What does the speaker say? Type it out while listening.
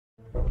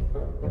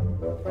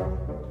Hi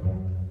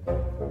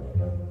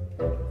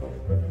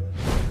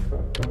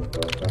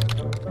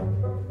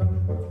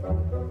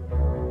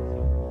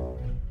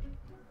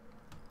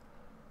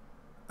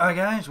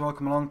guys,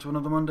 welcome along to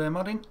another Monday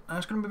modding.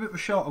 It's going to be a bit of a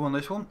shorter one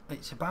this one.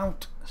 It's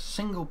about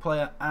single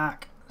player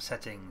ARK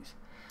settings.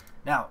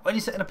 Now, when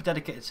you're setting up a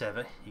dedicated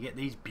server, you get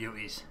these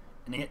beauties,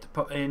 and you get to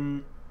put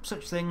in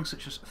such things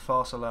such as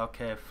force allow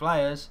cave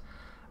flyers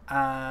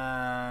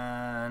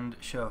and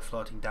show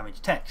floating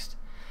damage text.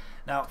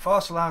 Now,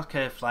 force allow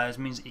cave flyers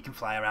means that you can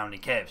fly around in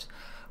caves.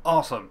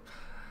 Awesome.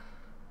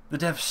 The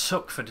devs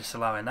suck for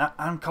disallowing that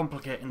and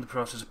complicating the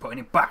process of putting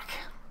it back.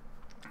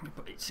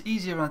 But it's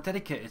easier on a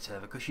dedicated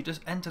server because you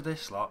just enter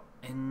this slot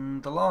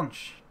in the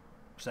launch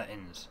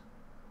settings,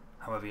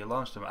 however you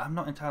launch them. I'm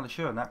not entirely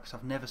sure on that because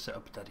I've never set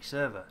up a dedicated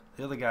server.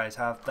 The other guys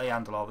have, they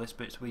handle all this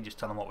bits, we just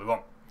tell them what we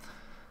want.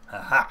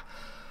 Aha!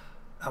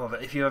 However,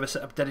 if you ever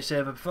set up a dedicated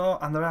server before,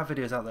 and there are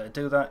videos out there to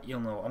do that,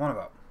 you'll know what I'm on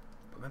about.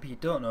 But maybe you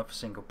don't know for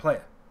single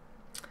player.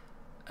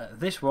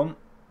 This one,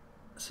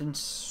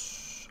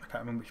 since I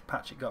can't remember which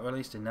patch it got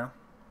released in now,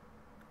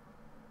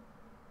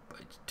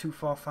 but it's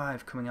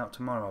 2.4.5 coming out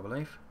tomorrow, I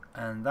believe,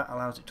 and that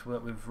allows it to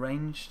work with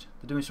ranged.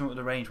 They're doing something with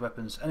the ranged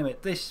weapons. Anyway,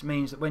 this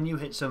means that when you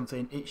hit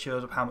something, it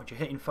shows up how much you're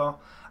hitting for,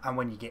 and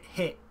when you get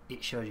hit,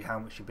 it shows you how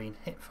much you're being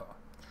hit for,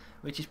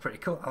 which is pretty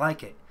cool. I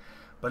like it.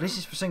 But this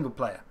is for single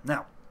player.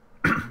 Now,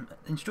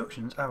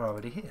 instructions are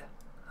already here.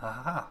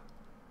 Ha.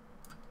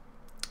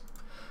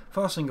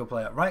 For single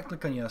player, right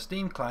click on your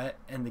Steam client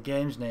in the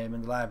game's name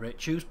in the library,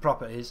 choose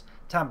Properties,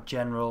 tab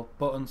General,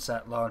 button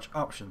Set Launch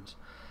Options.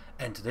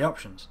 Enter the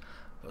options.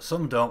 But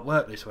some don't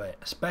work this way,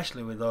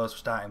 especially with those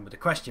starting with a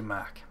question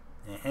mark.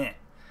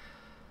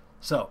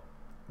 So,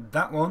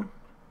 that one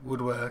would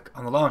work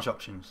on the launch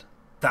options.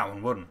 That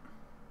one wouldn't.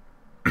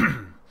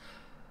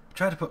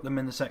 Try to put them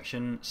in the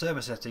section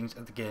Server Settings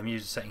of the game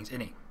user settings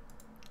ini.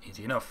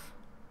 Easy enough.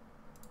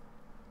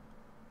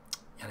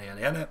 Yada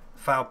yada yada.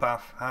 File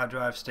path, hard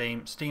drive,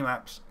 Steam, Steam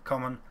apps,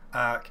 common,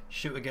 ARK,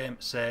 shooter game,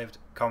 saved,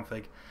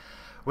 config,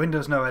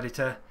 Windows no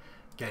editor,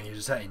 game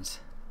user settings.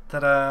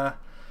 Ta-da!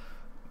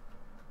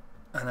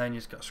 And then you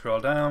just got to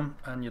scroll down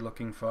and you're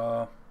looking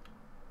for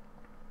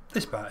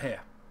this part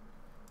here.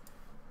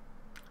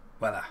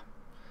 Voila.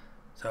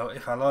 So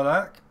if I load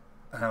ARK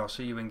and I'll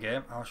see you in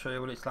game, I'll show you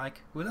what it's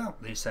like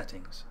without these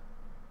settings.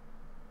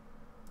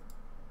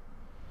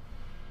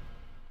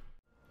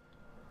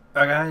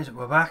 Alright guys,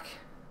 we're back.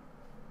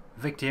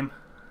 Victim.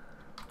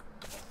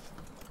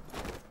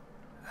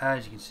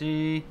 As you can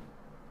see,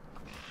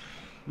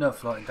 no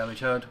floating damage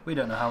HUD. We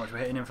don't know how much we're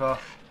hitting him for.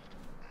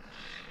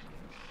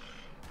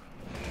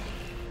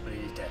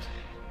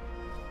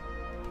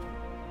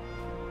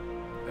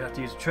 We have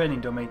to use a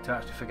training dummy to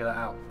actually figure that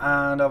out.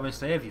 And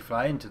obviously if you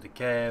fly into the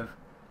cave,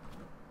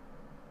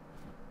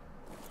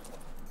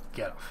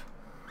 get off.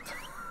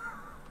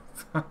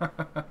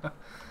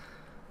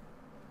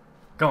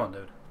 Come on,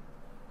 dude.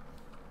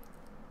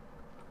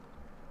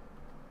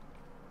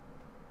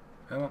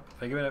 Come on,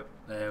 figure it out.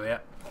 There we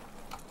are.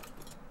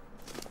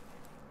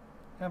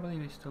 Can't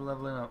believe he's still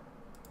leveling up.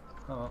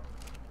 Oh well.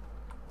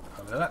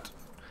 Look at that.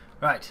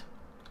 Right.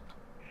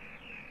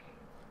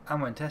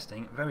 And when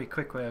testing, very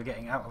quick way of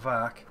getting out of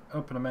ARK,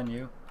 open a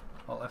menu,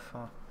 Alt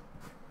F4.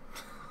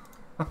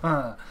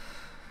 I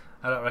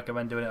don't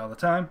recommend doing it all the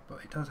time,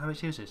 but it does have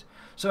its uses.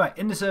 So right,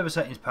 in the server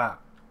settings part,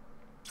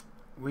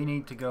 we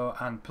need to go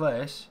and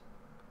place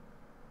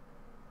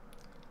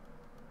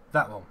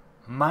that one,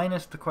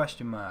 minus the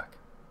question mark.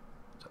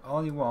 So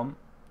all you want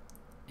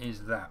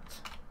is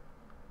that.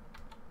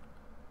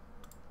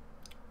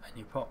 And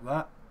you pop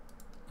that,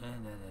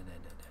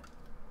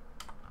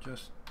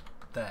 just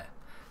there.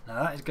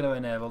 Now that is going to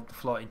enable the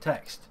floating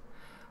text.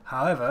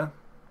 However,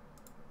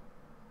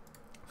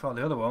 for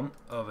the other one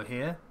over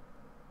here,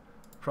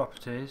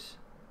 Properties,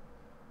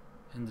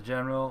 in the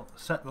General,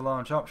 set the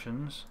launch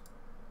options.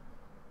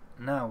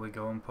 Now we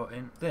go and put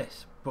in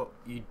this, but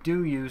you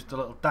do use the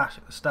little dash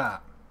at the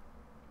start.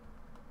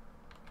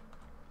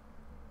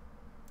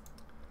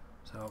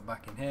 So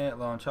back in here,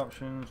 launch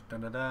options,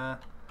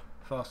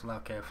 force allow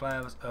cave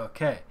flyers,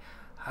 okay.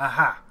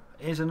 Haha.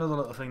 Here's another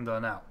little thing though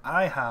now.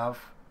 I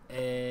have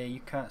you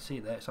can't see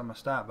it there, it's on my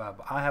start bar,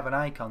 but I have an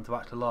icon to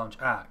actually launch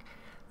ARK.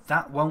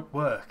 That won't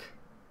work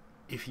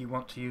if you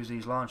want to use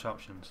these launch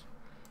options.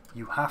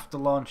 You have to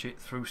launch it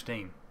through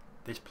Steam.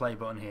 This play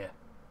button here.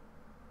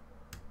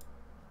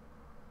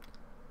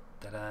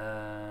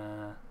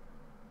 Ta-da!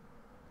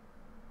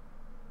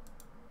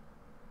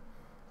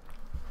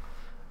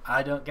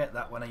 I don't get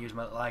that when I use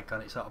my little icon,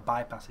 it sort of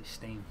bypasses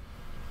Steam,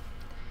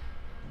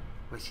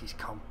 which is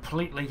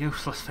completely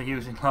useless for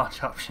using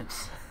launch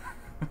options.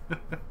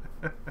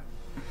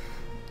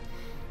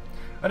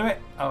 Anyway,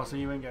 I'll see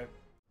you in game.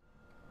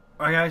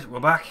 Alright guys, we're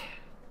back.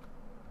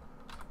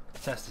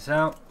 Test this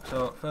out.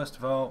 So first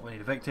of all, we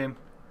need a victim.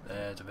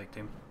 There's a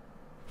victim.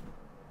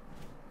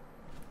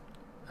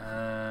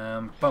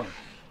 Boom.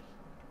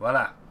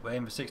 Voila, we're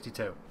in for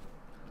 62.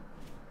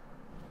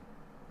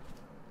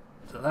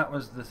 So that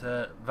was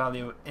the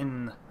value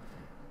in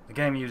the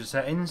game user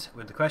settings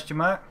with the question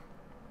mark.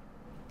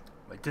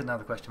 but it didn't have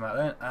the question mark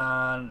then.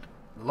 And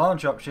the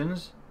launch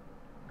options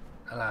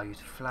allow you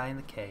to fly in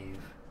the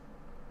cave.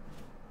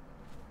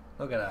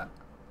 Look at that.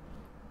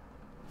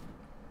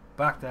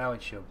 Back to how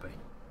it should be.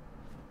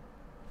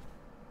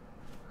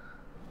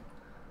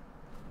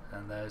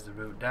 And there's the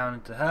route down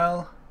into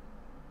hell.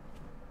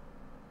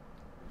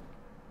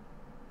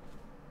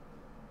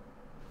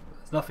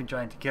 There's nothing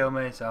trying to kill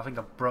me, so I think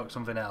I broke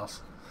something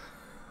else.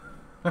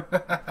 Or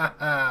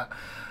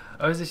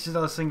is this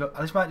still a single?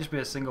 This might just be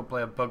a single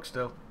player bug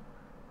still.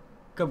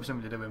 Could be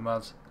something to do with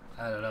mods.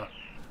 I don't know.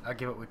 I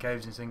give up with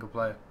caves in single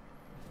player.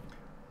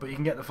 But you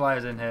can get the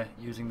flyers in here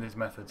using these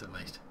methods at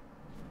least.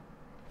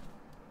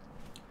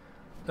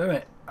 So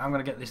anyway, I'm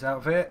going to get this out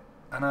of here,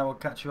 and I will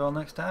catch you all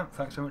next time.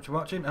 Thanks so much for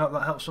watching. I hope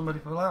that helps somebody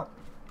pull out.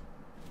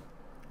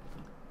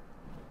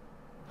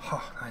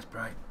 Oh, that's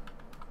bright.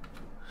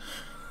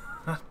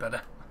 That's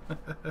better.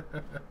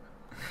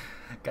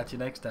 Catch you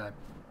next time.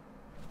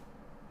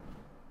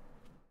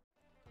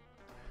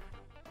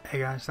 Hey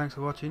guys, thanks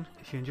for watching.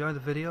 If you enjoyed the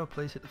video,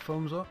 please hit the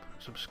thumbs up,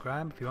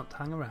 subscribe if you want to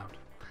hang around.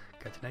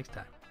 Catch you next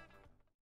time.